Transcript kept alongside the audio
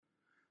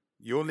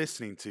You're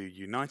listening to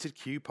United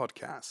Q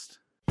Podcast.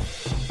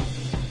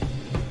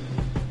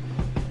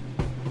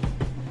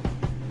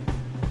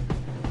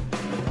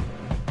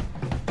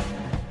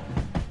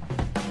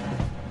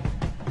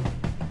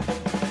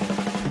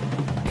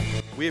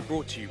 We're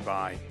brought to you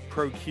by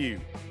ProQ,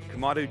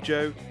 Kamado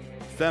Joe,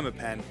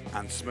 Thermapen,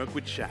 and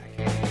Smokewood Shack.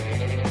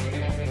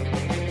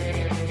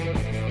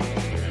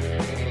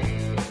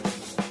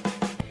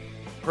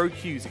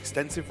 ProQ's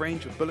extensive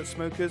range of bullet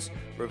smokers,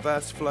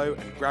 reverse flow,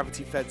 and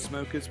gravity-fed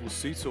smokers will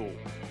suit all,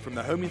 from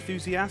the home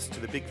enthusiast to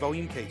the big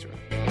volume caterer.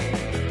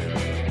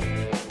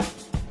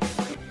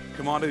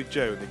 Kamado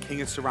Joe, the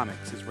king of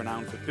ceramics, is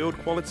renowned for build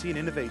quality and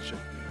innovation.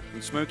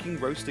 From smoking,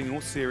 roasting,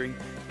 or searing,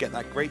 get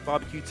that great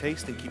barbecue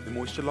taste and keep the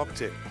moisture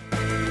locked in.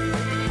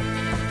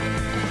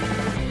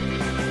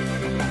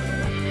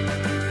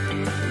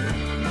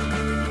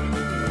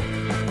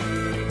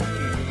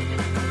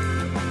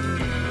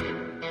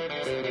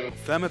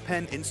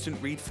 Thermapen Instant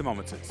Read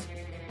Thermometers.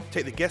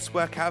 Take the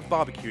guesswork out of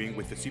barbecuing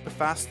with the super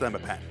fast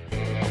Thermapen.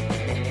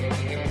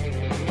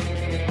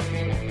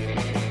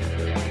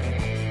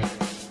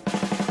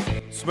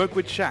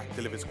 Smokewood Shack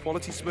delivers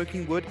quality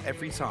smoking wood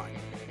every time.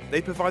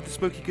 They provide the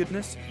smoky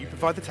goodness, you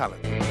provide the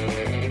talent.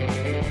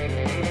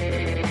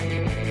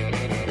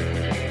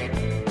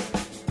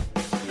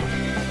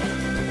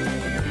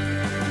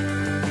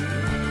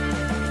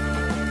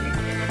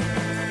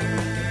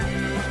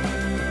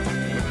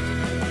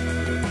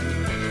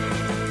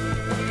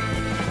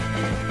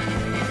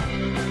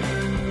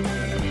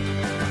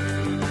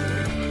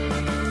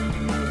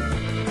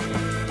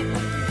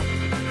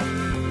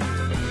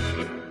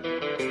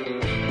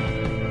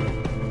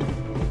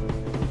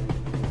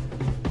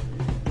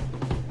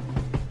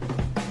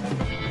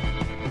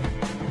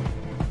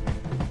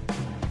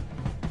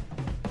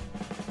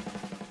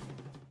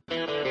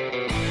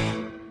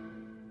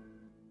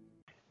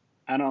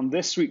 And on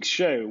this week's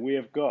show, we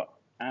have got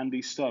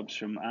Andy Stubbs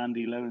from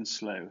Andy Low and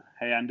Slow.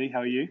 Hey, Andy, how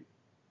are you?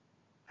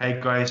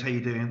 Hey, guys, how you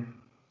doing?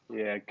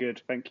 Yeah,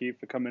 good. Thank you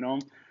for coming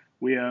on.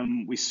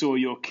 We saw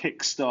your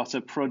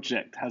Kickstarter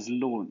project has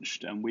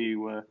launched, and we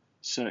were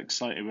so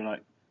excited. We're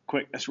like,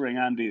 quick, let's ring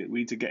Andy. We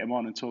need to get him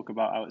on and talk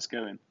about how it's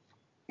going.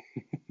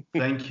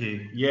 Thank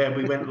you. Yeah,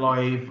 we went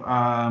live.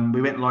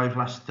 We went live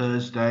last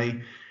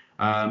Thursday.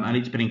 And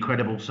it's been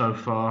incredible so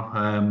far.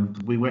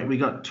 We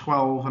got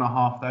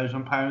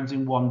 £12,500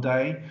 in one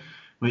day,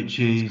 which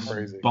is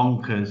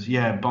bonkers.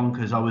 Yeah,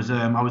 bonkers.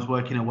 I was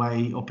working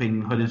away up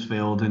in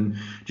Huddersfield and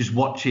just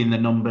watching the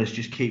numbers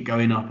just keep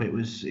going up. It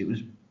was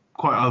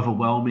quite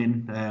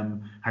overwhelming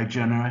how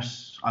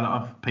generous a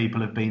lot of people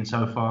have been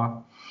so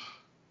far.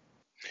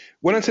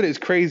 When I said it's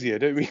crazy, I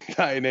don't mean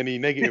that in any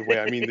negative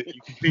way. I mean that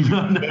you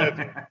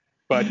can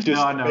but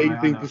just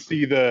amazing to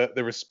see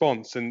the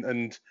response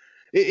and.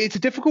 It's a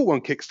difficult one,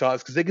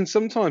 Kickstarters, because they can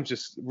sometimes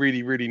just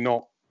really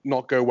not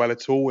go well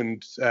at all.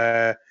 And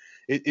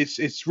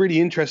it's really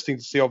interesting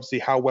to see, obviously,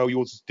 how well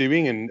yours is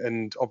doing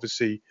and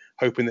obviously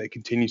hoping that it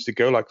continues to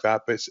go like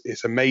that. But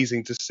it's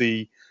amazing to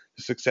see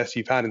the success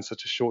you've had in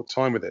such a short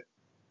time with it.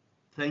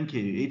 Thank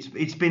you.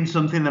 It's been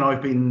something that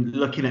I've been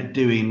looking at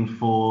doing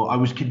I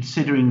was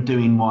considering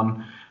doing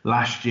one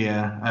last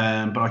year,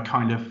 but I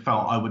kind of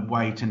felt I would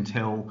wait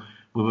until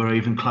we were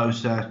even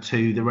closer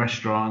to the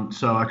restaurant.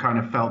 So I kind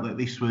of felt that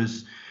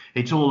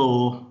it's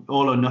all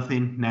or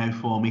nothing now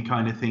for me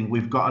kind of thing.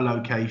 We've got a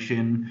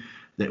location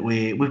that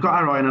we've got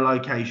our eye on a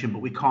location, but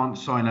we can't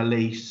sign a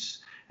lease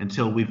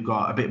until we've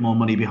got a bit more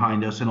money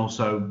behind us. And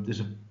also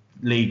there's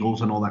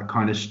legals and all that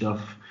kind of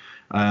stuff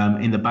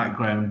in the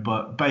background.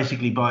 But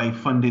basically by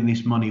funding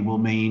this money will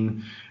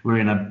mean we're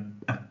in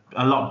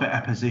a lot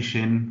better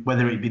position,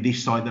 whether it be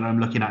this site that I'm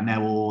looking at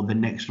now or the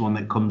next one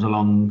that comes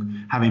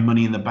along. Having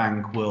money in the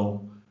bank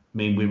will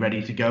mean we're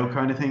ready to go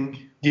kind of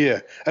thing.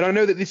 Yeah, and I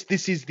know that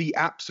this is the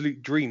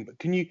absolute dream, but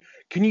can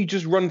you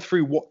just run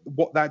through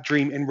what that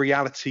dream in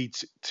reality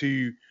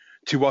to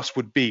us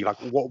would be? Like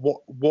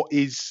what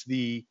is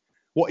the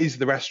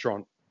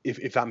restaurant,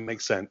 if that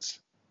makes sense?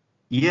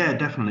 Yeah,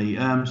 definitely.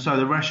 So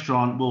the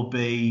restaurant will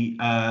be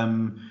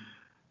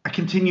a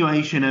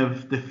continuation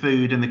of the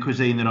food and the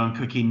cuisine that I'm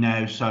cooking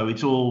now. So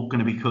it's all going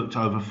to be cooked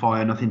over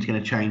fire. Nothing's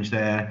going to change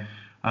there.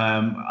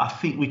 I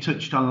think we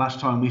touched on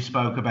last time we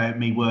spoke about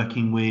me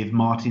working with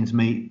Martin's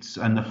Meats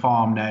and the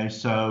farm now.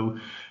 So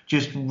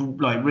just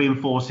like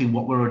reinforcing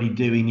what we're already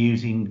doing,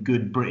 using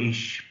good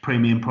British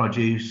premium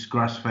produce,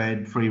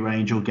 grass-fed,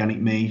 free-range organic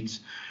meat,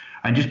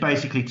 and just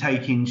basically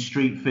taking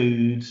street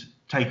food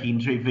for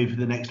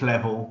the next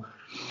level,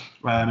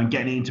 and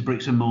getting it into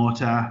bricks and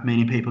mortar,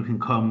 meaning people can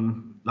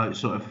come like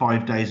sort of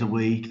 5 days a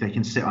week. They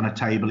can sit on a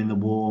table in the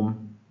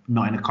warm,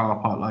 not in a car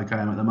park like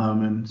I am at the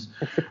moment.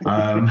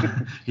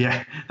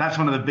 Yeah, that's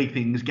one of the big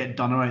things, get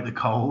done out the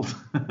cold.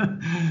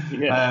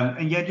 Yeah.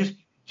 And yeah,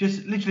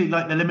 just literally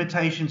like the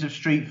limitations of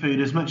street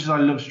food. As much as I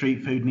love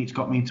street food and it's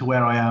got me to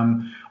where I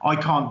am, I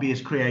can't be as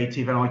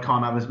creative and I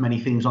can't have as many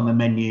things on the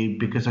menu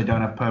because I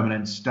don't have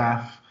permanent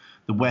staff.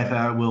 The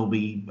weather will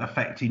be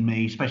affecting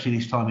me, especially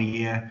this time of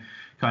year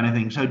kind of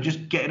thing. So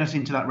just getting us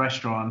into that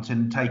restaurant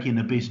and taking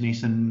the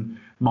business and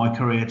my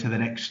career to the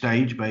next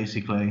stage,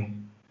 basically.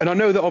 And I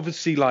know that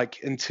obviously, like,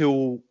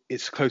 until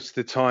it's close to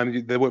the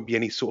time, there won't be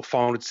any sort of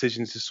final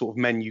decisions as sort of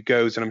menu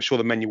goes, and I'm sure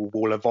the menu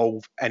will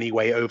evolve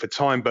anyway over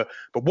time. But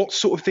what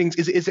sort of things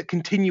is it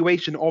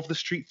continuation of the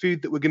street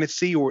food that we're going to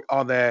see, or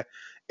are there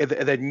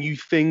new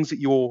things that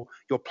you're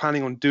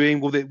planning on doing?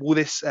 Will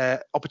this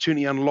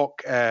opportunity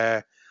unlock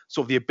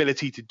sort of the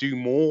ability to do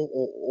more,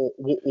 or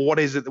what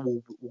is it that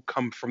will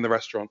come from the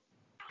restaurant?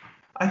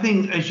 I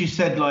think, as you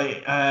said,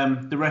 like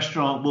the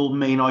restaurant will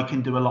mean I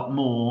can do a lot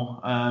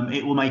more.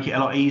 It will make it a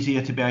lot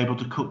easier to be able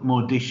to cook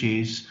more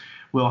dishes.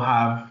 We'll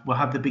have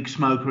the big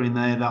smoker in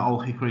there, that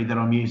old hickory that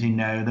I'm using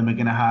now. Then we're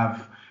going to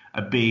have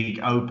a big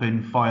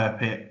open fire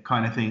pit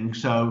kind of thing.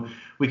 So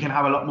we can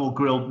have a lot more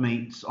grilled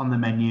meats on the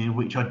menu,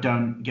 which I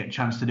don't get a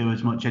chance to do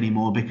as much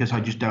anymore because I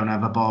just don't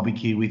have a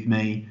barbecue with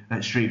me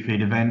at street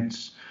food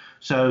events.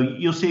 So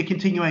you'll see a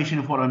continuation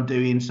of what I'm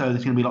doing. So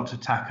there's going to be lots of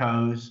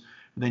tacos.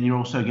 Then you're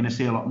also going to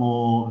see a lot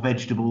more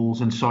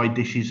vegetables and side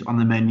dishes on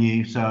the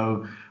menu.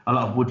 So a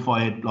lot of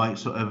wood-fired, like,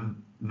 sort of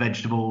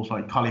vegetables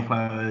like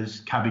cauliflowers,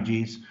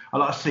 cabbages, a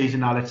lot of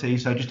seasonality.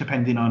 So just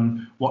depending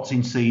on what's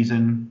in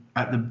season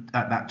at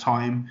that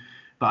time.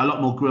 But a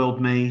lot more grilled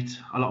meat,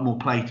 a lot more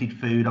plated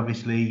food,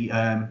 obviously,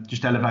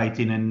 just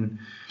elevating and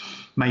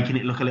making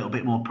it look a little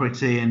bit more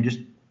pretty and just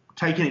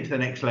taking it to the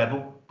next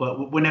level.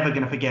 But we're never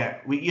going to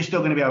forget. You're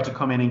still going to be able to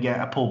come in and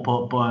get a pulled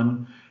pork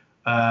bun.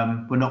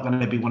 We're not going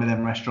to be one of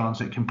them restaurants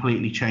that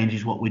completely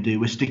changes what we do.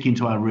 We're sticking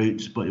to our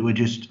roots, but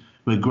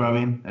we're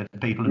growing as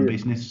people and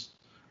business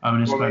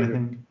owners kind of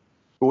thing.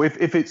 Well,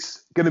 if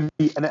it's going to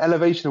be an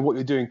elevation of what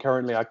you're doing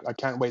currently, I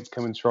can't wait to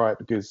come and try it,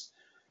 because,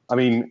 I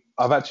mean,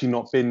 I've actually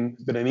not been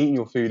eating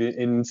your food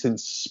in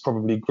since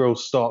probably Grill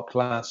Stock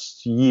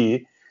last year.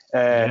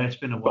 Yeah, it's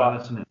been a while,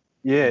 hasn't it?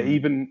 Yeah,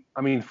 even,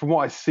 I mean, from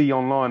what I see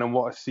online and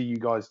what I see you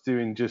guys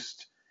doing,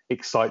 just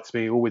excites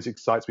me. Always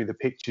excites me. The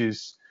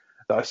pictures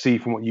that I see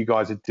from what you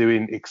guys are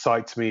doing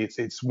excites me.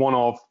 It's one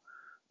of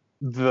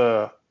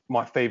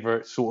my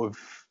favorite sort of,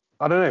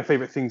 I don't know,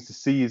 favorite things to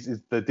see is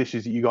the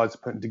dishes that you guys are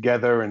putting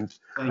together. And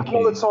a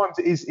lot of the times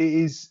it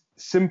is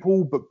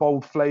simple but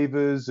bold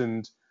flavors,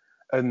 and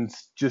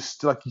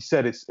just like you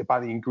said, it's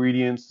about the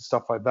ingredients and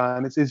stuff like that.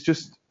 And it's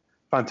just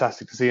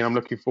fantastic to see. And I'm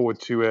looking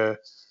forward to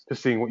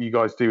seeing what you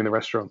guys do in the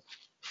restaurant.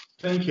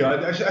 Thank you.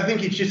 I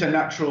think it's just a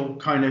natural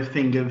kind of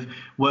thing of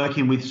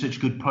working with such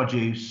good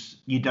produce.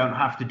 You don't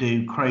have to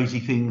do crazy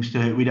things to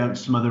it. We don't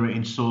smother it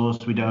in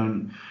sauce. We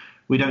don't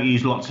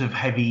use lots of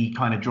heavy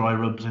kind of dry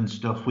rubs and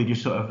stuff. We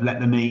just sort of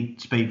let the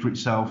meat speak for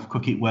itself,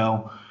 cook it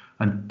well,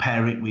 and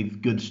pair it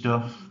with good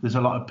stuff. There's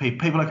a lot of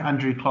people like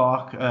Andrew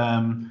Clark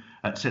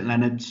at St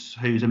Leonard's,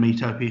 who's a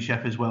Meatopia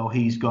chef as well.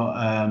 He's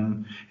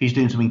doing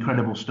some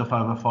incredible stuff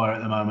over fire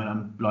at the moment.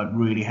 I'm like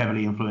really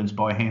heavily influenced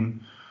by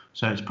him,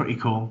 so it's pretty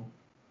cool.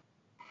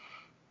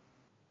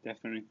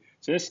 Definitely.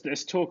 So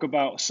let's talk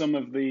about some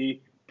of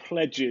the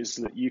pledges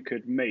that you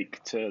could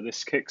make to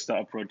this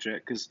Kickstarter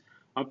project, because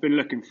I've been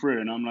looking through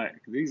and I'm like,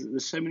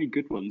 there's so many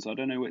good ones. I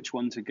don't know which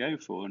one to go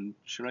for, and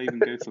should I even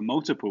go for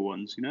multiple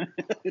ones, you know?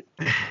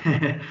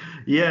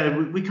 Yeah,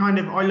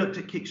 I looked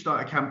at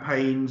Kickstarter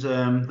campaigns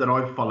that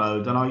I've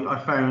followed, and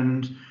I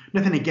found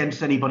nothing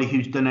against anybody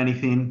who's done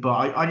anything,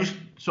 but I just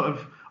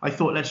I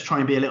thought, let's try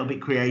and be a little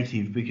bit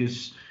creative,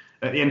 because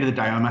at the end of the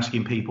day, I'm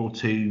asking people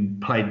to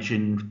pledge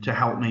and to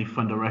help me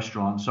fund a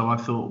restaurant. So I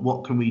thought,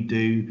 what can we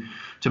do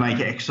to make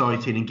it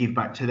exciting and give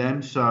back to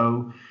them?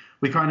 So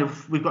we've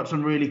got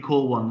some really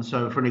cool ones.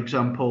 So for an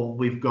example,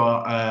 we've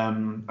got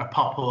a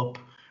pop-up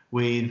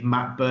with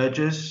Matt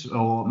Burgess,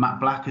 or Matt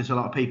Black, as a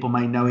lot of people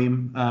may know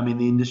him in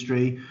the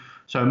industry.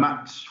 So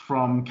Matt's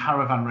from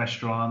Caravan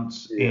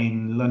Restaurants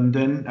in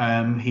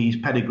London. His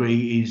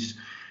pedigree is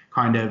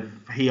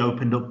he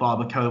opened up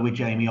Barbacoa with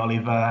Jamie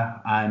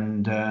Oliver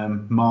and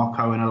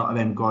Marco and a lot of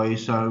them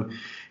guys. So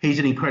he's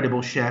an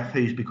incredible chef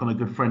who's become a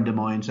good friend of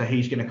mine. So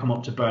he's going to come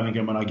up to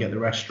Birmingham when I get the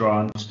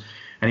restaurant,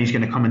 and he's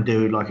going to come and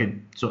do like a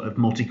sort of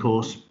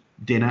multi-course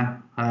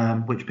dinner,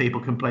 which people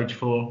can pledge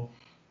for,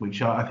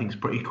 which I think is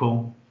pretty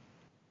cool.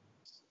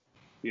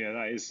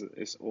 Yeah,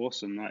 it's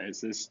awesome.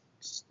 There's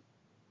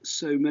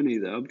so many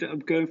there. I'm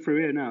going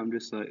through here now. I'm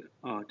just like,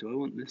 do I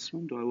want this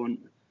one? Do I want...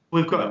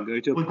 We've got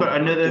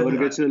another. I want to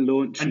go to the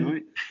launch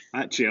night.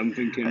 Actually, I'm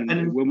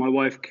thinking, will my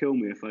wife kill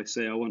me if I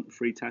say I want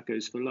free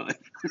tacos for life?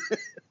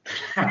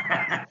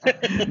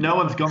 No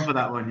one's gone for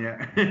that one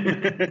yet.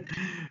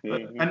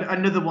 And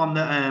another one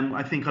that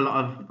I think a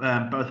lot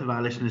of both of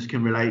our listeners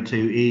can relate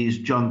to is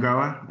John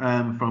Gower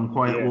from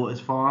Quiet Waters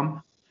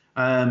Farm.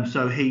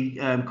 So he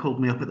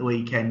called me up at the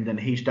weekend, and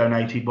he's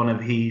donated one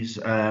of his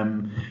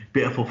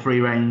beautiful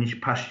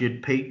free-range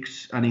pastured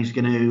pigs, and he's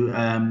going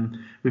to.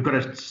 We've got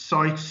a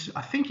site,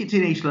 I think it's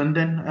in East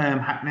London,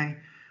 Hackney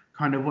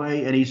kind of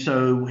way, and he's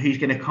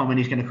going to come and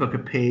he's going to cook a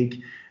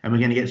pig, and we're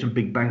going to get some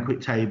big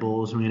banquet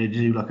tables, and we're going to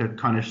do like a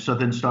kind of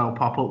southern style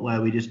pop-up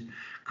where we just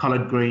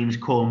collard greens,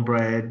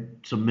 cornbread,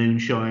 some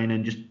moonshine,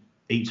 and just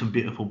eat some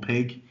beautiful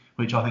pig,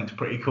 which I think is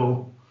pretty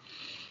cool.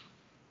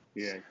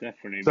 Yeah,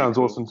 definitely. Sounds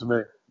awesome to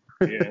me.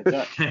 Yeah,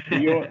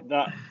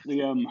 the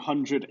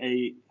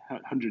 108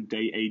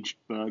 100-day aged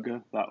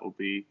burger. That will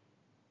be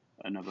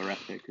another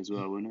epic as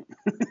well, wouldn't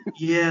it?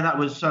 Yeah, that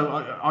was so.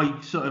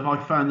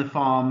 I found the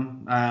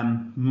farm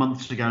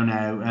months ago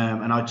now,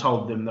 and I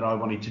told them that I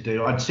wanted to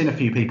do. I'd seen a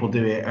few people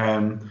do it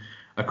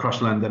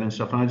across London and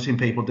stuff, and I'd seen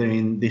people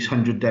doing this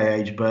 100-day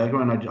aged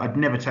burger, and I'd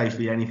never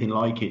tasted anything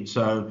like it.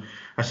 So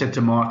I said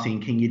to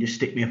Martin, "Can you just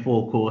stick me a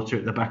 4-quarter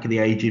at the back of the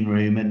aging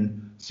room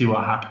and see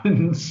what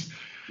happens?"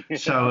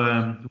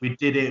 So we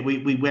did it.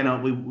 We went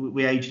up.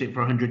 We aged it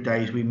for 100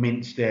 days. We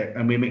minced it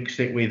and we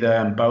mixed it with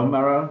bone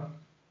marrow.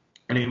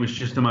 And it was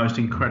just the most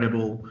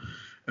incredible,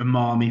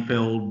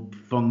 umami-filled,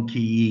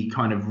 funky,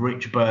 kind of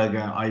rich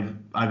burger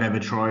I've ever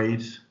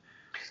tried.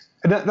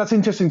 And that's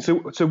interesting.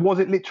 So was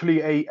it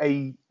literally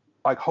a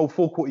like whole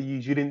 4-quarter you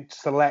used? You didn't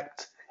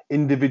select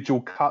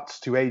individual cuts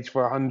to age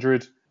for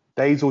 100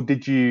 days, or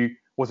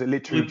was it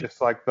literally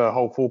just like the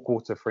whole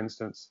 4-quarter, for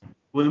instance?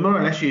 We more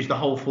or less used the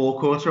whole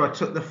 4-quarter. I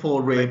took the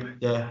 4 rib,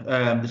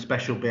 the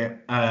special bit.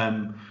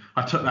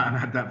 I took that and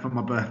had that for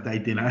my birthday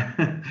dinner.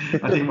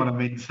 I didn't want to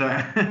mince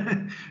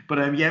that.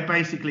 But yeah,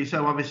 basically,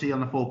 so obviously on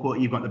the 4-quarter,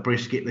 you've got the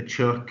brisket, the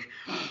chuck,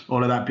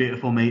 all of that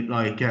beautiful meat,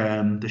 like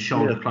the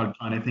shoulder clod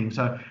kind of thing.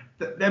 So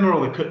them are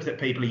all the cuts that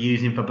people are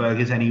using for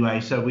burgers anyway.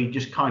 So we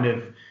just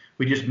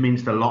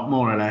minced a lot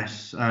more or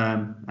less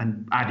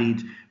and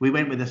we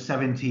went with a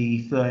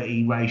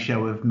 70-30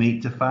 ratio of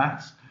meat to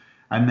fat.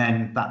 And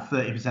then that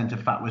 30%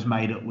 of fat was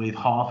made up with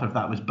half of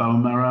that was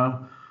bone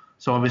marrow.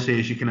 So obviously,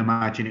 as you can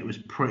imagine, it was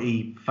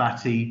pretty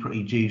fatty,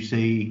 pretty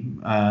juicy.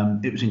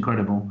 It was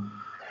incredible.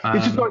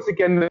 It's just once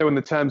again, though, in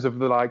the terms of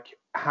the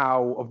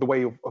the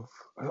way of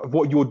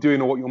what you're doing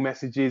or what your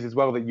message is as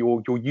well, that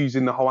you're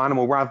using the whole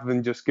animal rather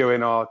than just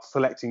going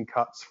selecting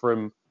cuts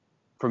from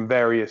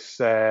various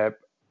cows,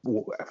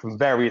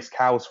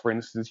 for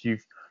instance.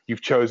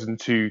 You've chosen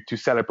to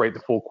celebrate the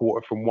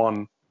 4-quarter from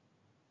one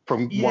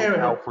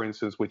cow, for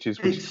instance, which is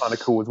kind of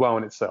cool as well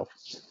in itself.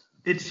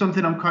 It's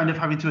something I'm kind of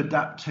having to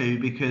adapt to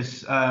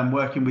because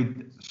working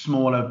with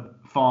smaller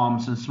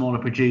farms and smaller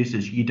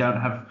producers, you don't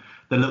have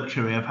the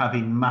luxury of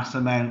having mass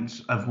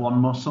amounts of one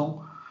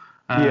muscle.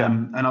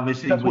 And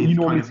obviously that's what you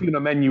normally see on a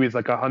menu is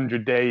like a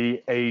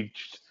 100-day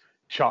aged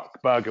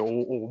chuck burger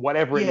or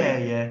whatever it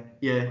is.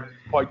 Yeah. It's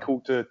quite cool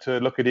to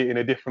look at it in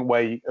a different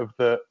way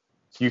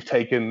you've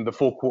taken the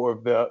 4-quarter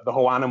of the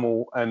whole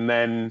animal and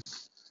then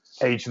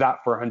age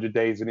that for 100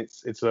 days, and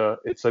it's a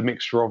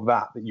mixture of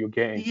that you're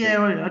getting.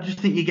 Yeah, I just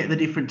think you get the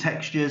different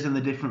textures and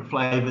the different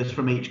flavors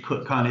from each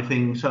cut kind of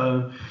thing.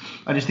 So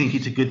I just think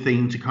it's a good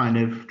thing to kind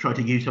of try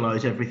to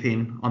utilize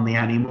everything on the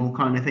animal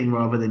kind of thing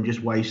rather than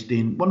just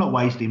not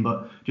wasting,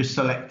 but just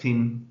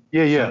selecting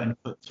certain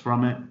cuts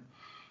from it.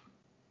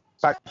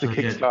 Back to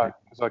Kickstarter,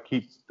 because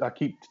I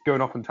keep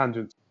going off on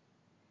tangents.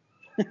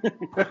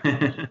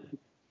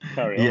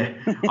 Carry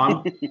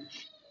on.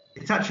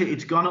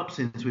 It's gone up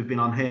since we've been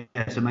on here,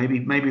 so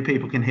maybe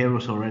people can hear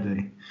us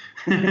already.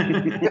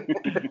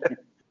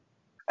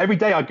 Every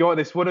day I go on,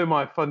 it's one of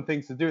my fun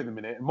things to do at the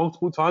minute.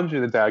 Multiple times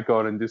during the day I go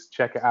on and just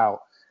check it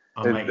out.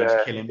 Oh, mate,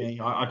 it's killing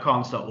me. I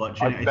can't stop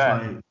watching it. It's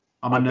like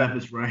I'm a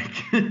nervous wreck.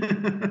 I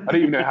don't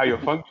even know how you're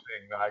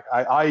functioning. Like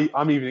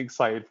I'm even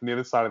excited from the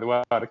other side of the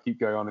world to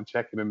keep going on and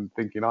checking and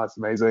thinking, it's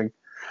amazing.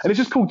 And it's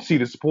just cool to see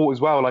the support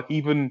as well. Like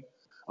even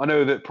I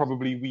know that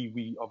probably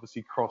we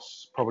obviously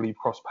cross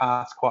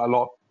paths quite a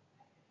lot.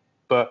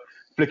 But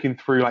flicking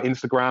through like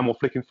Instagram or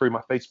flicking through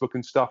my Facebook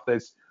and stuff,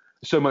 there's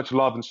so much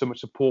love and so much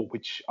support,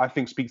 which I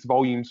think speaks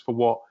volumes for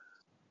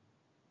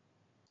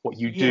what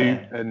you do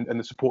and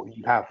the support that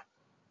you have.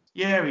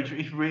 Yeah,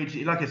 it's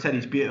really, like I said,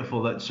 it's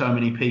beautiful that so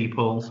many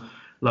people,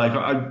 like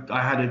I've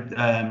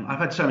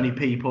had so many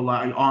people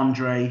like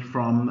Andre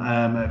from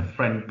a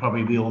friend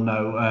probably we all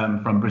know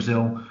from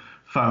Brazil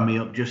phone me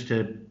up just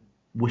to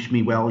wish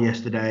me well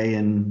yesterday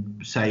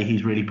and say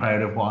he's really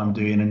proud of what I'm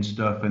doing and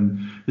stuff. And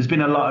there's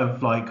been a lot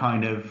of like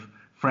kind of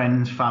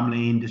friends,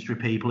 family, industry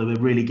people who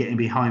are really getting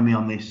behind me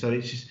on this. So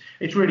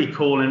it's really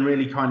cool and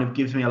really kind of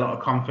gives me a lot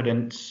of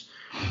confidence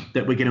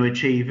that we're going to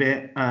achieve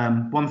it.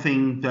 One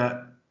thing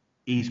that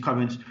is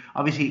covered,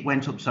 obviously it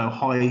went up so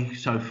high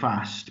so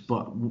fast,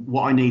 but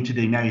what I need to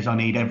do now is I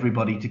need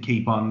everybody to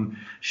keep on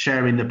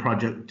sharing the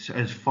project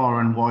as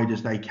far and wide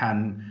as they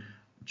can,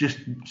 just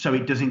so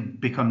it doesn't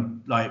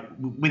become like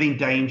within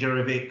danger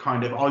of it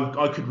kind of,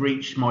 I could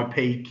reach my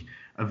peak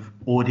of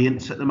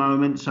audience at the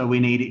moment. So we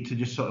need it to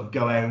just sort of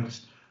go out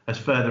as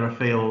further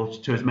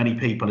afield to as many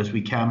people as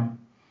we can.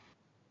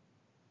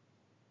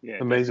 Yeah,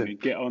 amazing.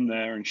 Definitely. Get on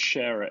there and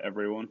share it,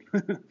 everyone.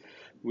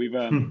 We've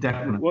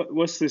definitely.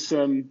 What's this?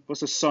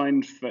 What's a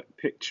signed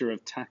picture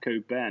of Taco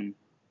Ben?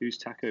 Who's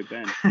Taco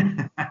Ben?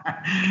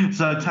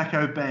 So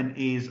Taco Ben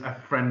is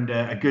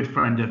a good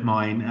friend of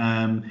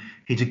mine.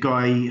 He's a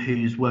guy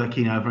who's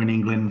working over in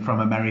England from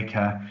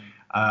America.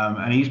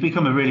 And he's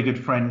become a really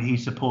good friend. He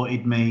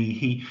supported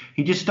me.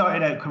 He just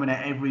started out coming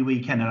out every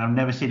weekend, and I've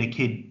never seen a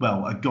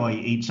guy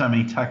eat so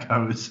many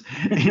tacos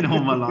in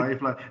all my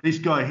life. Like this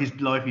guy, his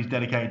life is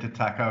dedicated to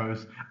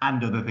tacos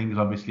and other things,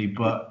 obviously.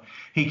 But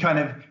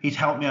he's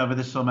helped me over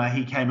the summer.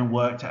 He came and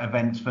worked at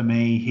events for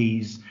me.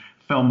 He's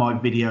filmed my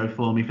video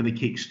for me for the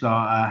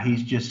Kickstarter.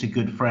 He's just a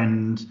good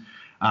friend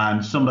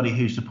and somebody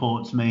who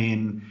supports me,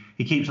 and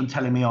he keeps on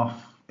telling me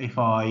off if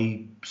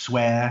I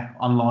swear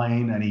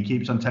online, and he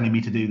keeps on telling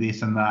me to do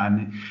this and that,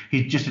 and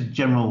he's just a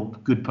general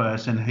good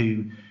person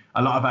who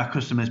a lot of our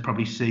customers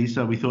probably see,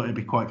 so we thought it'd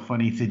be quite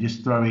funny to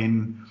just throw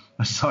in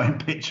a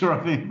signed picture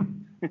of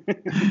him.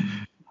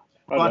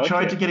 I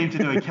tried to get him to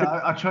do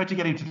I tried to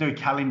get him to do a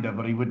calendar,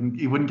 but he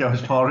wouldn't go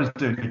as far as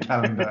doing a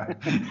calendar.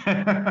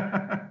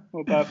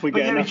 What about if we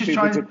get enough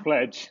people to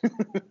pledge?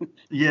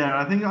 Yeah,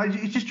 I think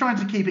it's just trying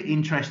to keep it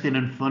interesting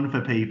and fun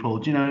for people.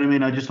 Do you know what I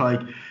mean? I just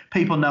like,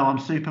 people know I'm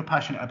super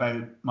passionate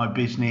about my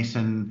business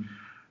and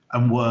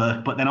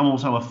work, but then I'm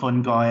also a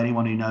fun guy.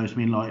 Anyone who knows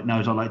me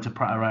knows I like to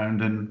prat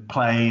around and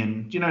play,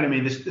 and do you know what I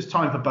mean? There's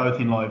time for both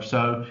in life.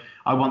 So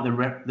I want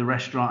the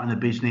restaurant and the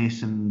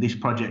business and this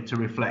project to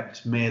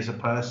reflect me as a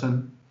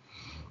person.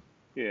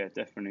 Yeah,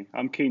 definitely.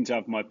 I'm keen to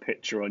have my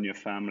picture on your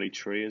family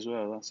tree as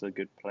well. That's a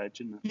good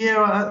pledge, isn't it?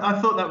 Yeah, I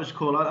thought that was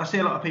cool. I see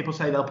a lot of people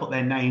say they'll put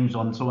their names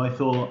on, so I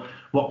thought,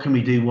 what can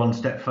we do one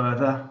step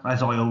further,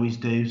 as I always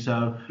do.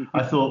 So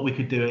I thought we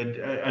could do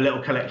a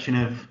little collection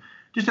of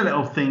just a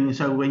little thing,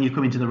 so when you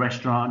come into the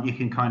restaurant, you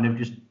can kind of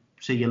just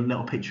see a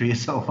little picture of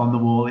yourself on the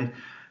wall.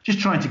 Just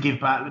trying to give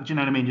back, do you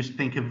know what I mean? Just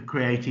think of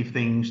creative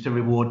things to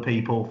reward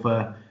people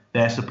for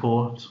their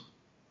support.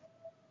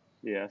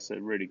 Yeah, that's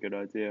a really good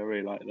idea. I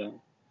really like that.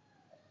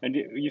 And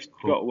you've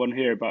got one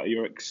here about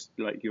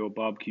your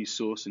barbecue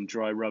sauce and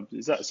dry rub.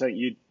 Is that something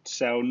you'd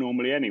sell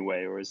normally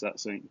anyway, or is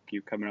that something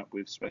you're coming up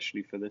with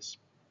especially for this?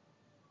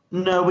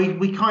 No,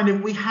 we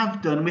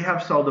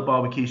have sold the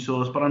barbecue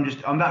sauce, but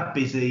I'm that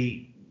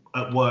busy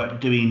at work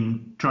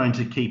trying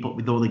to keep up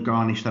with all the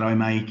garnish that I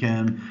make.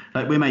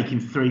 Like, we're making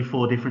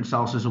 3-4 different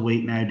salsas a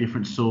week now,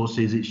 different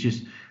sauces.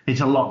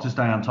 It's a lot to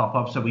stay on top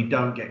of, so we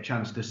don't get a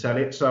chance to sell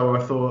it. So I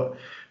thought,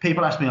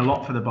 people ask me a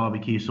lot for the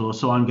barbecue sauce,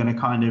 so I'm going to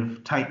kind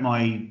of take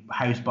my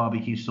house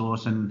barbecue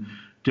sauce and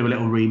do a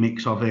little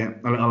remix of it,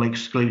 a little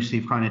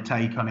exclusive kind of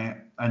take on it,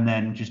 and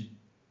then just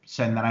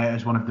send that out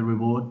as one of the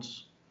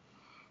rewards.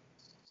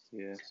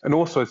 Yeah. And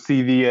also, I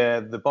see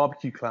the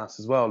barbecue class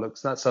as well.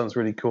 That sounds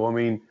really cool. I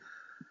mean,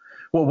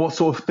 what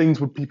sort of things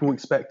would people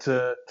expect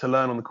to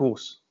learn on the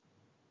course?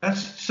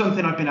 That's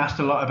something I've been asked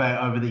a lot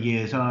about over the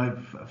years,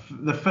 and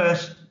the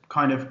first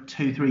kind of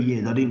 2-3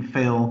 years,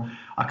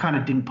 I kind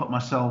of didn't put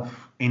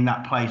myself in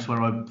that place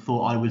where I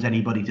thought I was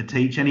anybody to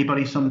teach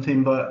anybody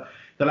something. But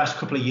the last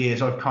couple of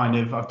years, I've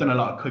done a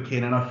lot of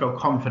cooking, and I feel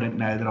confident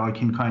now that I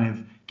can kind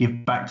of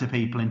give back to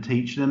people and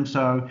teach them.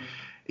 So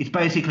it's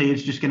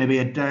just going to be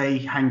a day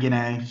hanging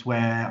out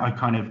where I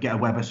kind of get a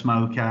Weber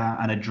smoker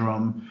and a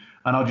drum,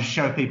 and I'll just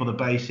show people the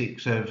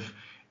basics of,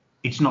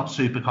 it's not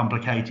super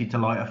complicated to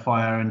light a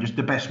fire, and just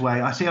the best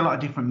way. I see a lot of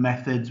different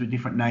methods with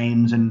different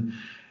names, and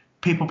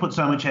people put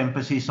so much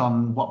emphasis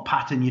on what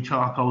pattern your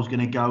charcoal is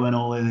going to go and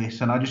all of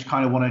this. And I just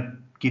kind of want to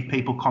give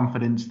people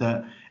confidence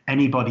that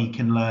anybody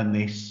can learn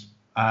this,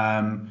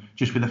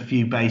 just with a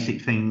few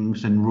basic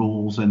things and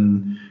rules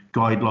and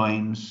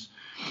guidelines.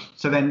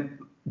 So then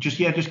just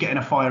getting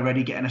a fire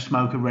ready, getting a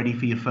smoker ready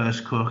for your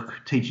first cook,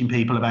 teaching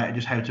people about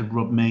just how to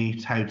rub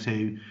meat, how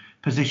to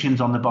positions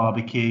on the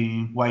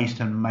barbecue, ways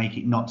to make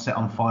it not set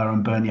on fire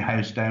and burn your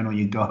house down or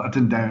your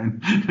garden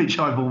down, which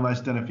I've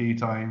almost done a few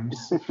times.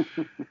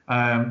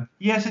 So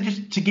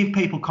just to give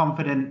people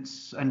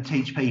confidence and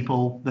teach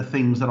people the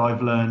things that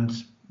I've learned,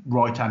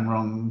 right and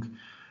wrong,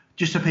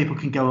 just so people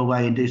can go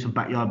away and do some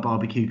backyard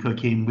barbecue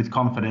cooking with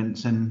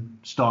confidence and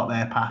start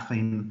their path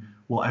in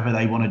whatever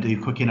they want to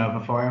do, cooking over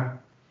fire.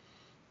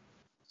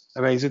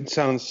 Amazing.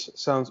 Sounds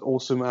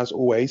awesome as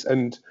always.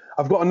 And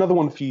I've got another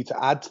one for you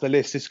to add to the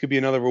list. This could be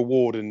another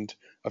reward, and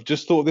I've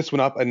just thought this one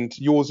up, and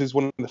yours is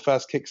one of the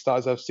first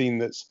Kickstarters I've seen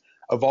that's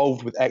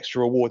evolved with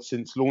extra rewards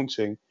since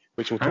launching,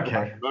 which we'll talk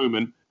about in a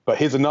moment. But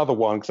here's another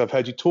one, because I've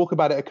heard you talk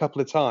about it a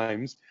couple of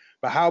times.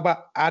 But how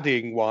about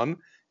adding one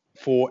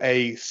for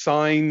a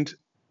signed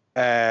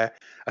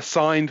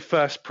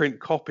first print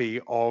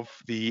copy of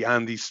the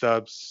Andy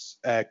Stubbs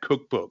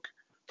cookbook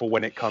for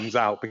when it comes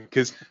out,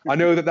 because I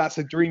know that that's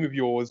a dream of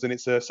yours, and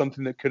it's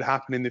something that could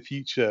happen in the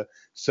future.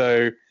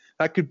 So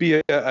that could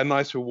be a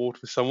nice reward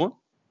for someone.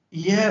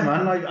 Yeah,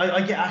 man.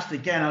 I get asked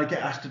again. I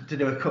get asked to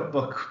do a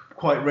cookbook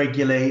quite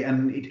regularly,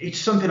 and it's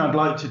something I'd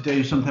like to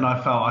do, something I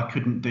felt I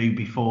couldn't do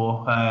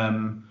before.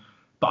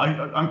 But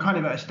I'm kind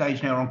of at a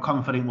stage now where I'm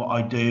confident what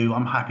I do.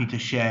 I'm happy to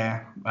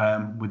share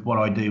with what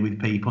I do with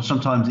people.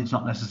 Sometimes it's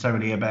not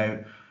necessarily about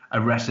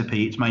a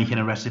recipe. It's making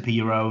a recipe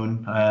your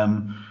own.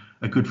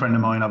 A good friend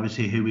of mine,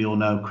 obviously, who we all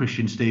know,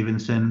 Christian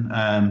Stevenson,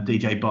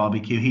 DJ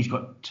Barbecue. He's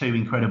got 2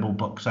 incredible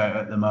books out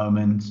at the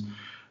moment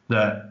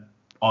that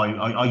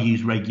I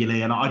use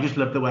regularly, and I just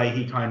love the way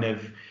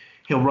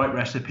he'll write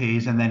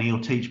recipes and then he'll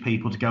teach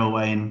people to go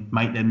away and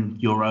make them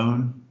your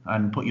own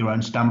and put your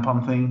own stamp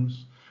on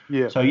things.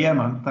 Yeah. So yeah,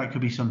 man, that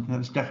could be something.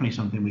 That's definitely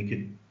something we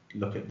could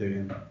look at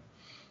doing.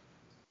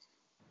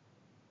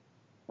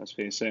 That's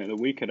been something that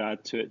we could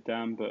add to it,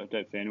 Dan, but I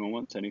don't think anyone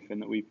wants anything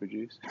that we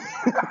produce.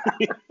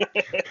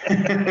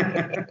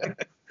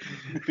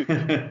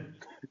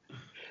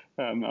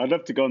 I'd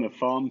love to go on the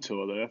farm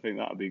tour though. I think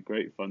that would be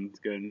great fun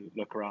to go and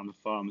look around the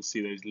farm and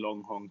see those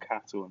longhorn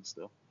cattle and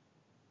stuff.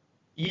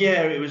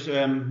 Yeah, it was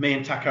me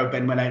and Taco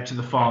Ben went out to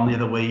the farm the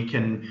other week,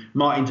 and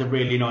Martin's a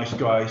really nice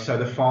guy. So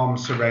the farm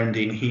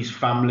surrounding his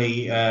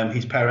family,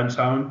 his parents'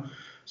 home.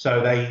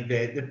 So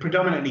they're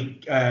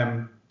predominantly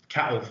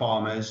cattle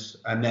farmers,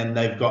 and then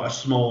they've got a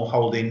small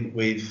holding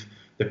with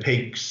the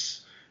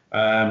pigs,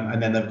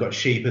 and then they've got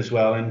sheep as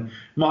well. And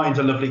Martin's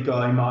a lovely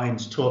guy.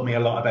 Martin's taught me a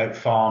lot about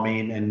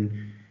farming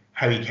and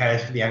how he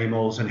cares for the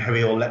animals and how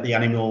he'll let the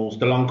animals.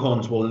 The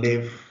longhorns will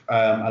live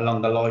a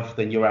longer life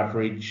than your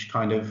average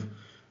kind of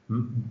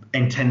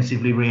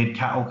intensively reared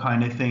cattle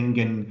kind of thing.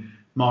 And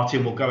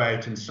Martin will go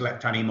out and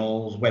select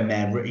animals when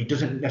he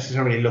doesn't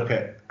necessarily look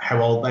at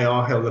how old they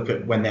are. He'll look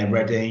at when they're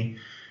ready,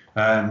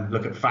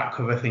 look at fat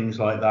cover, things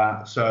like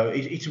that. So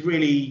it's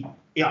really,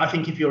 I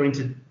think if you're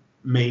into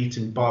meat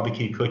and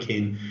barbecue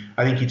cooking,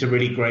 I think it's a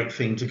really great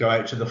thing to go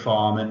out to the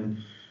farm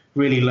and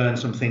really learn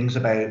some things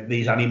about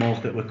these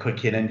animals that we're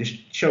cooking and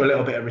just show a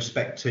little bit of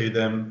respect to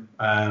them,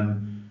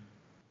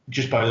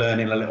 just by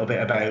learning a little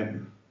bit about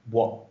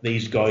what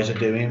these guys are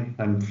doing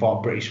and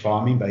British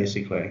farming,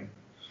 basically.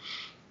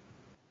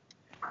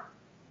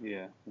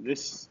 Yeah,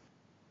 this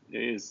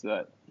is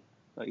that,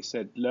 like you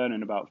said,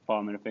 learning about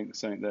farming. I think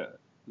something that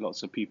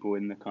lots of people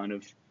in the kind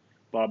of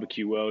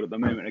barbecue world at the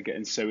moment are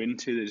getting so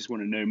into. They just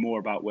want to know more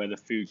about where the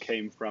food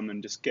came from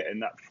and just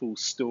getting that full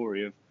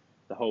story of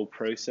the whole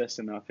process.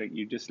 And I think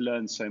you just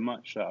learn so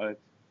much. That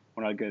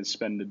when I go and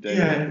spend a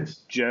day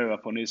with Joe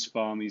up on his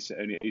farm, he's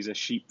a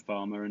sheep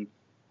farmer, and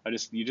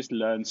you just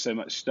learn so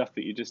much stuff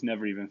that you just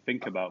never even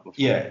think about before.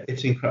 Yeah,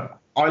 it's incredible.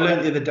 I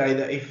learned the other day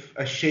that if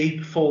a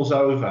sheep falls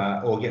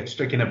over or gets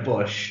stuck in a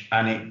bush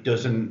and it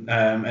doesn't,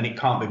 and it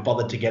can't be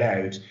bothered to get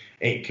out,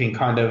 it can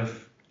kind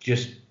of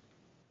just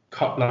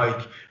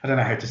I don't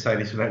know how to say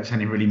this without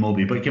sounding really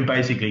morbid, but it can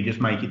basically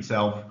just make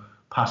itself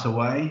pass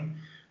away,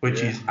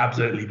 which is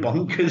absolutely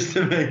bonkers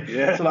to me.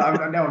 Yeah. So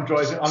now I'm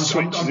driving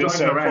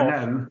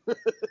around now.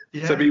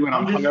 Yeah. So when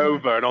I'm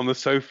hungover and on the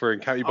sofa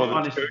and can't be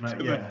bothered to go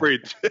to the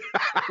fridge.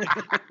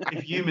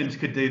 If humans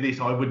could do this,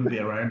 I wouldn't be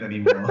around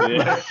anymore.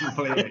 Yeah.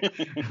 Completely.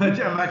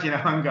 Imagine a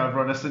hungover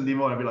on a Sunday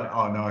morning, I'd be like,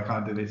 oh no, I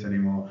can't do this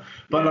anymore.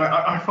 But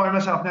I find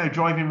myself now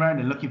driving around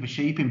and looking for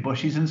sheep in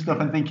bushes and stuff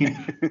and thinking,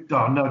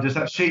 oh no, does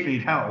that sheep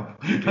need help?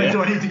 Do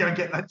I need to go and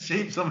get that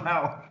sheep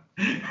somehow?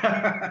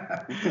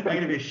 I'm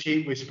going to be a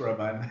sheep whisperer,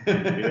 man.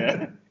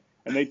 Yeah.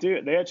 And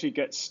they actually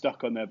get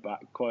stuck on their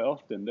back quite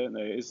often, don't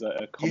they? It's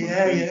a common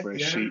thing for a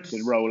sheep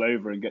to roll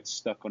over and get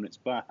stuck on its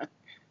back.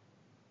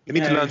 You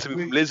need to learn something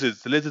from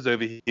lizards. The lizards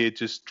over here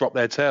just drop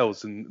their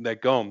tails and they're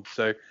gone.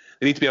 So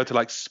they need to be able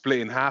to split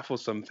in half or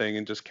something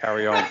and just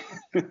carry on.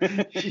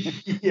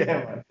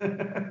 Yeah,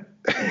 man.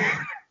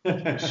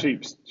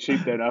 Sheep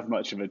don't have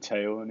much of a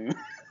tail anyway.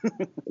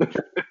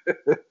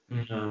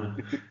 No.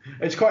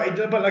 It's quite,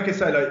 but like I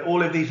say,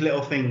 all of these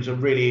little things are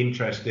really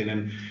interesting,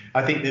 and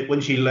I think that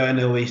once you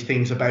learn all these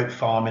things about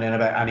farming and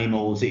about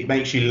animals, it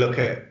makes you look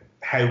at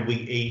how we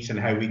eat and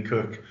how we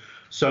cook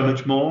so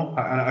much more.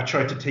 And I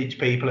try to teach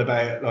people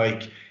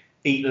about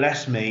eat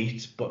less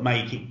meat, but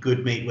make it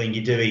good meat when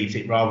you do eat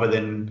it, rather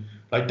than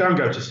don't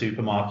go to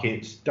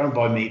supermarkets, don't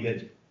buy meat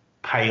that's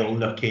pale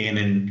looking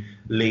and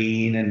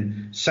lean,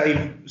 and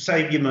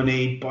save your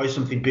money, buy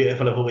something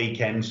beautiful over a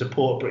weekend,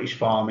 support British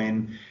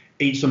farming,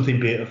 eat something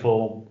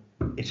beautiful.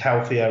 It's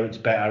healthier, it's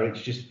better,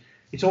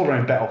 it's all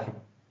around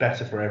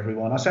better for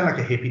everyone. I sound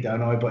like a hippie,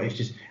 don't I? But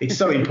it's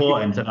so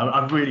important, and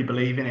I really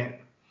believe in it.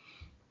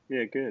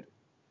 Yeah, good.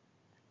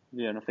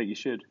 Yeah, and I think you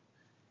should.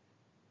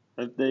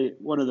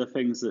 One of the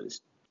things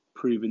that's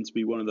proven to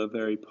be one of the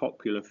very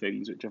popular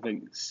things, which I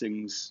think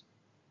sings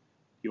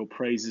your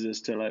praises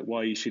as to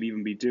why you should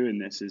even be doing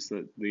this, is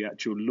that the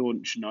actual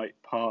launch night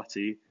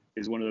party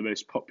is one of the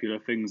most popular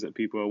things that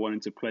people are wanting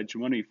to pledge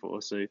money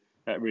for. So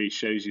that really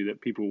shows you that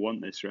people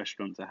want this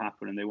restaurant to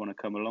happen and they want to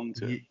come along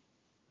to it.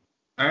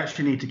 I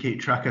actually need to keep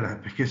track of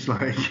that because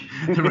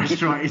the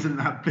restaurant isn't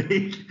that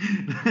big.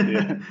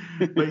 Yeah.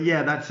 But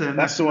yeah, that's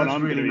the one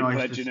I'm really going to be nice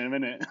pledging in a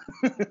minute.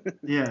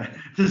 Yeah,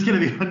 there's going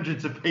to be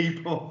hundreds of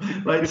people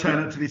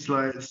turn up to this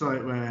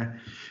site where,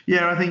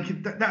 I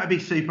think that would be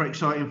super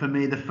exciting for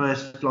me. The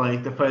first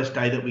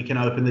day that we can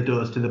open the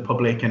doors to the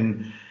public,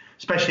 and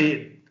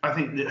especially I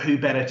think that who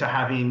better to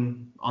have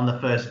in on the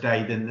first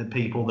day than the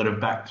people that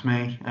have backed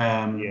me.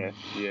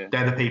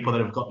 They're the people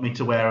that have got me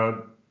to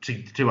where.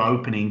 To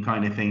opening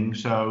kind of thing.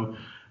 So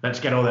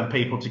let's get all them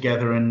people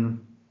together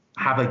and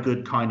have a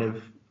good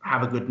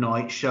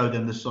night, show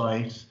them the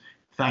site,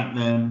 thank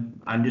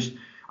them, and just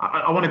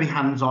I want to be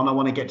hands-on. I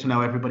want to get to know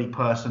everybody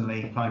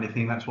personally kind of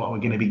thing. That's what we're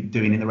going to be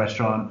doing in the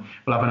restaurant.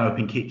 We'll have an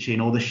open kitchen.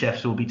 All the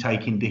chefs will be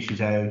taking dishes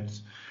out.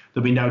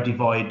 There'll be no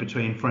divide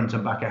between front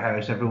and back of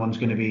house. Everyone's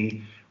going to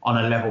be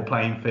on a level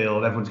playing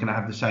field. Everyone's going to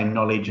have the same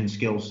knowledge and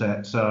skill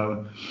set.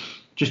 So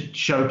just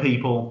show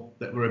people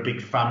that we're a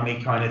big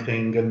family kind of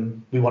thing,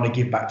 and we want to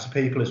give back to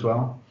people as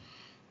well.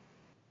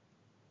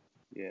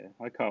 Yeah,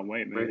 I can't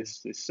wait, man.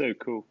 It's so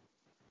cool.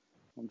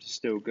 I'm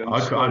still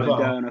scrolling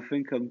down. I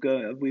think I'm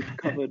going. We've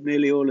covered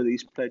nearly all of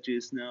these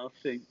pledges now. I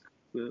think.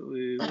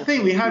 I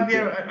think we have.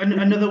 Yeah,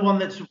 another one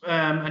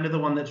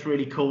that's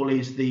really cool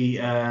is the.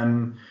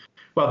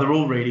 Well, they're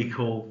all really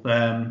cool,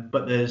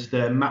 but there's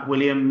the Matt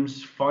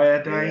Williams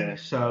Fire Day. Yeah,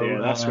 so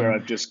that's where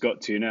I've just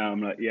got to now.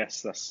 I'm like,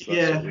 yes, that's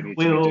yeah. What we need to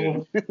be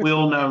doing. We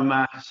all know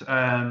Matt.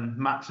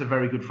 Matt's a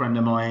very good friend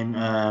of mine.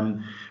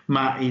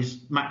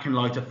 Matt can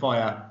light a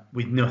fire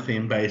with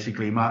nothing,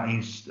 basically. Matt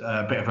is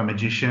a bit of a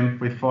magician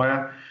with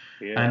fire,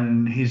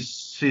 and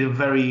he's a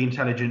very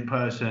intelligent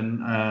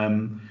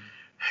person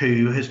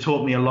who has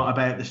taught me a lot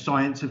about the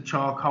science of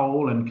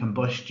charcoal and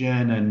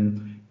combustion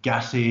and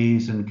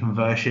gases and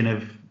conversion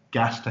of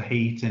gas to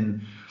heat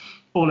and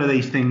all of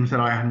these things that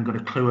I hadn't got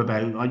a clue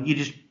about. You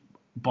just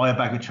buy a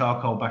bag of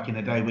charcoal back in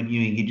the day, wouldn't you?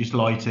 You just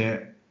light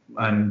it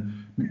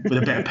and with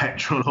a bit of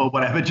petrol or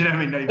whatever. Do you know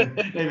what I mean?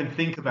 Don't even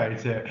think about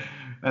it.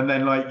 And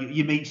then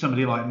you meet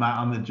somebody like Matt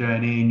on the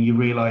journey and you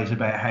realise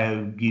about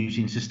how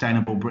using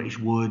sustainable British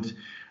wood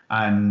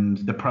and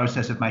the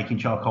process of making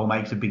charcoal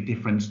makes a big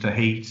difference to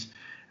heat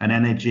and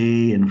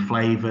energy and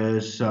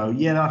flavours. So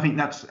yeah, I think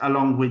that's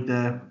along with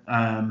the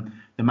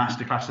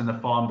masterclass and the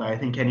farm day. I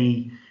think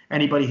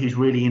anybody who's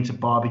really into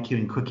barbecue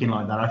and cooking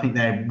like that, I think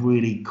they're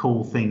really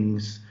cool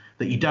things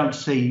that you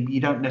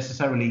don't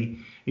necessarily,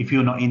 if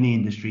you're not in the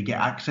industry, get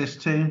access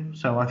to.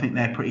 So I think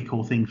they're pretty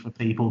cool things for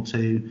people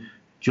to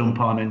jump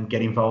on and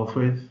get involved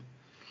with.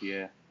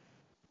 Yeah.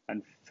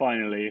 And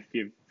finally, if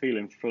you're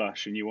feeling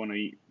flush and you want to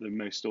eat the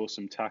most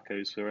awesome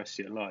tacos for the rest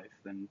of your life,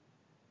 then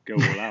go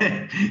all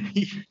out.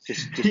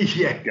 just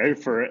go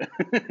for it.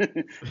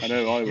 I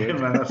know I would.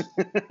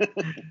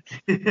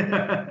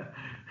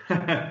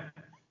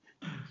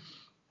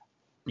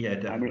 Yeah,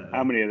 definitely.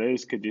 How many of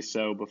those could you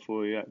sell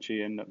before you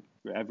actually end up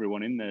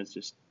everyone in there is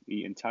just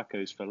eating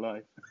tacos for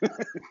life?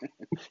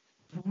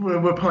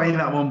 We're playing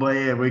that one by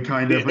ear. We're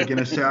going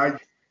to say,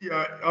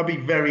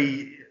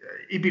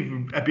 it'd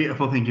be a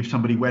beautiful thing if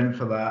somebody went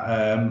for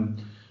that.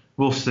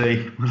 We'll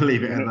see. We'll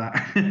leave it at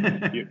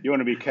that. you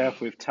want to be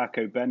careful if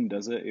Taco Ben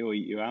does it. He'll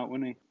eat you out,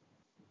 won't he?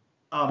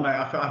 Oh mate,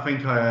 I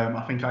think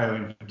I owe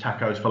him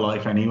tacos for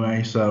life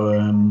anyway. So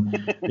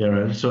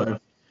sort of.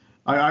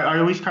 I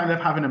always kind of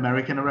have an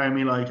American around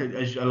me, like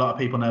as a lot of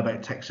people know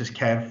about Texas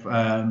Kev.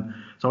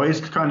 So I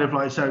always kind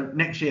of so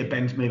next year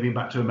Ben's moving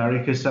back to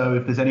America. So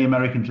if there's any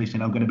Americans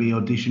listening, I'm going to be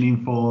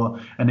auditioning for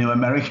a new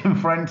American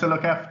friend to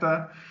look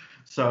after.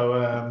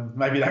 So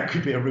maybe that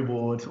could be a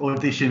reward.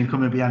 Audition,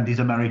 come and be Andy's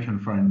American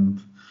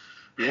friend.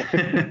 Yeah.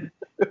 You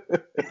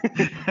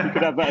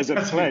could have that as a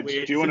pledge.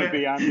 Weird, do you want to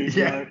be Andy's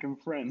American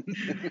friend?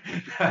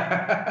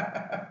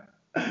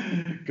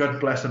 God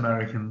bless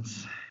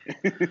Americans.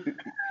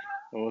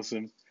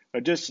 Awesome.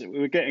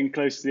 We're getting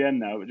close to the end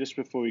now, but just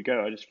before we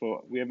go, I just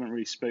thought we haven't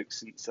really spoke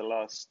since the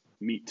last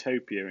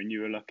Meatopia, and you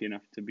were lucky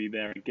enough to be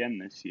there again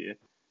this year.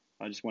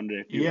 I just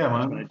wondered if you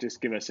want to just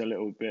give us a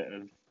little bit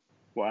of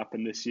what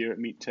happened this year at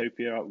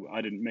Meatopia.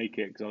 I didn't make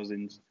it because I was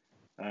in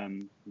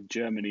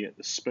Germany at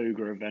the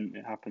Spoga event.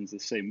 It happens the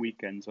same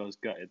weekend, so I was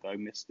gutted that I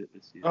missed it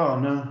this year. Oh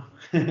no.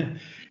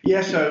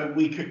 Yeah, so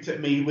we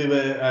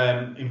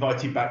were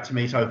invited back to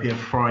Meatopia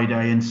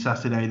Friday and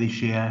Saturday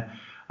this year.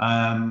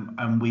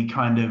 And we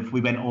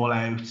went all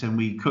out and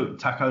we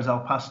cooked tacos al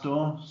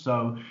pastor.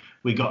 So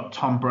we got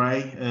Tom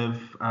Bray of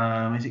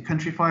is it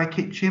Country Fire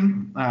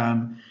Kitchen?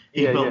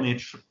 He built me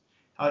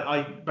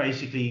I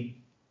basically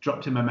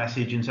dropped him a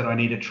message and said I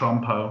need a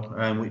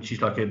trompo, which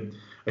is like a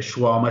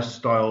shawarma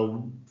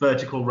style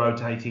vertical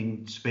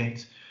rotating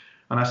spit.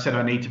 And I said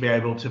I need to be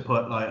able to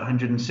put like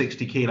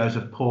 160 kilos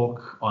of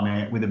pork on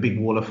it with a big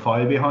wall of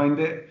fire behind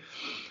it.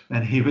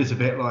 And he was a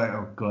bit like,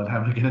 oh God,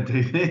 how am I going to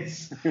do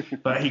this?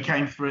 But he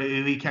came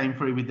through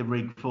with the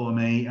rig for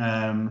me.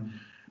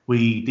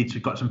 We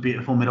got some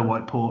beautiful middle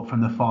white pork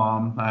from the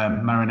farm,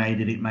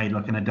 marinated it, made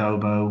like an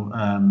adobo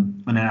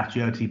and an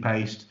achiote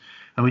paste.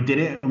 And we did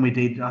it, and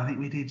I think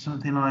we did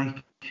something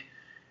like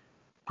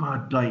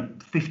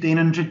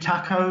 1,500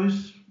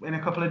 tacos in a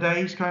couple of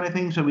days kind of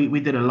thing. So we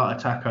did a lot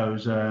of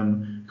tacos,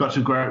 got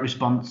some great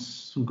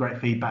response, some great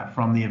feedback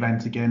from the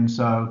event again.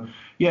 So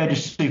yeah,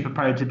 just super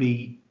proud to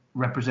be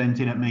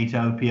representing at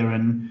Meatopia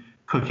and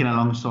cooking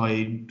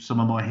alongside some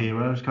of my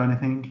heroes kind of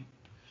thing.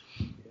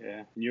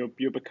 Yeah,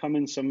 you're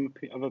becoming some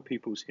other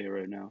people's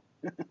hero now.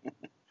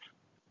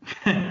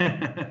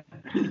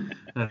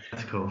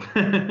 That's cool.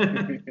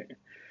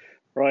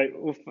 Right,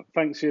 well,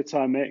 thanks for your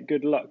time, mate.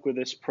 Good luck with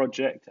this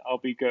project. I'll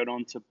be going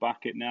on to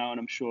back it now, and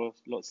I'm sure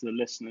lots of the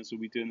listeners will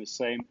be doing the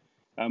same.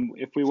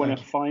 If we want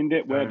to find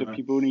it, where do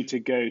people need to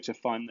go to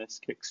find this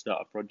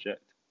Kickstarter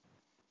project?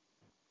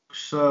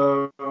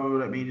 So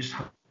let me just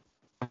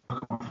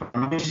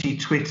see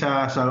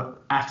Twitter. So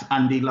at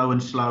Andy Low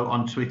and Slow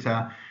on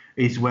Twitter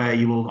is where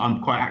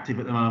I'm quite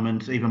active at the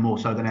moment, even more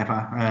so than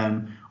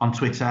ever on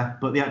Twitter.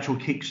 But the actual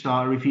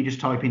Kickstarter, if you just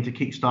type into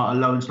Kickstarter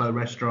Low and Slow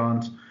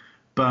Restaurant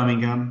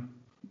Birmingham,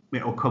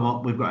 it'll come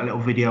up. We've got a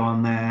little video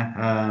on there.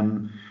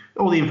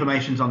 All the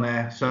information's on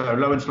there. So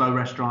Low and Slow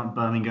Restaurant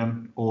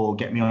Birmingham, or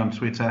get me on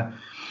Twitter.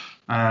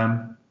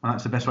 And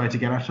that's the best way to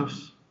get at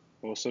us.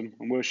 Awesome.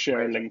 And we'll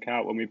share a link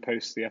out when we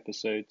post the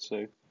episode.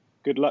 So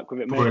good luck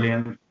with it, mate.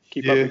 Brilliant.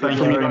 Keep up. Thank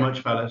you very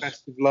much, fellas.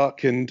 Best of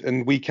luck,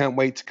 and we can't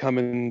wait to come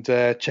and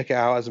check it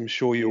out, as I'm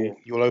sure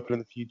you'll open in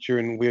the future,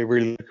 and we're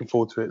really looking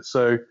forward to it.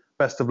 So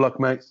best of luck,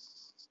 mate.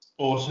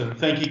 Awesome.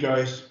 Thank you,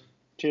 guys.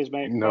 Cheers,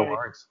 mate. No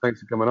worries.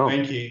 Thanks for coming on.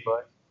 Thank you.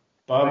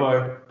 Bye.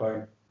 Bye.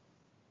 Bye.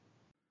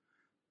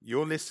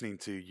 You're listening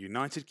to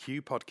United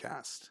Q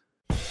Podcast.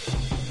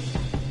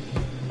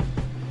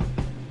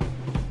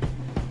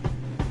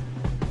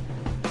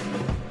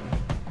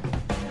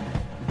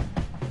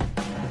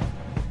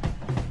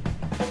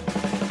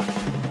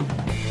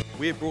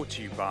 We're brought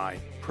to you by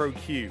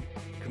ProQ,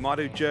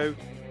 Kamado Joe,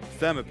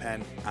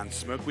 Thermapen, and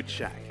Smokewood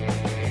Shack.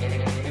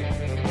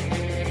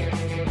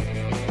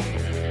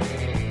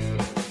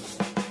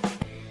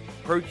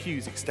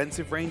 ProQ's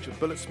extensive range of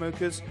bullet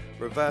smokers,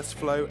 reverse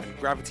flow, and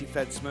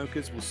gravity-fed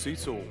smokers will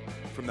suit all,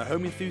 from the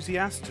home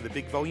enthusiast to the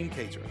big volume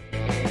caterer.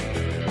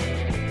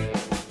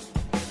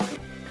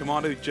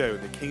 Kamado Joe,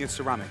 the king of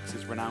ceramics,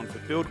 is renowned for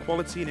build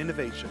quality and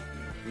innovation.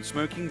 From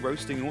smoking,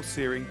 roasting, or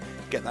searing,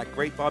 get that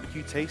great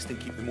barbecue taste and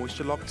keep the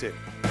moisture locked in.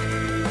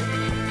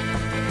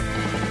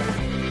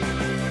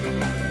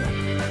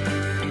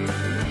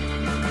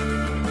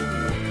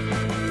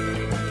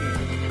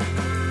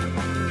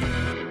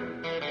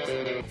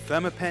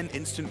 Thermapen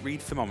Instant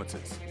Read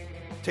Thermometers.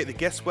 Take the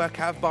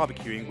guesswork out of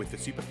barbecuing with the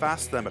super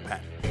fast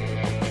Thermapen.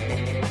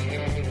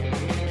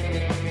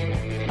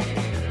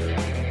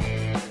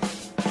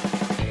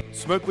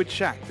 Smokewood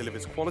Shack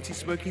delivers quality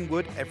smoking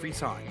wood every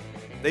time.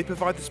 They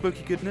provide the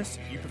smoky goodness,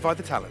 you provide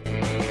the talent.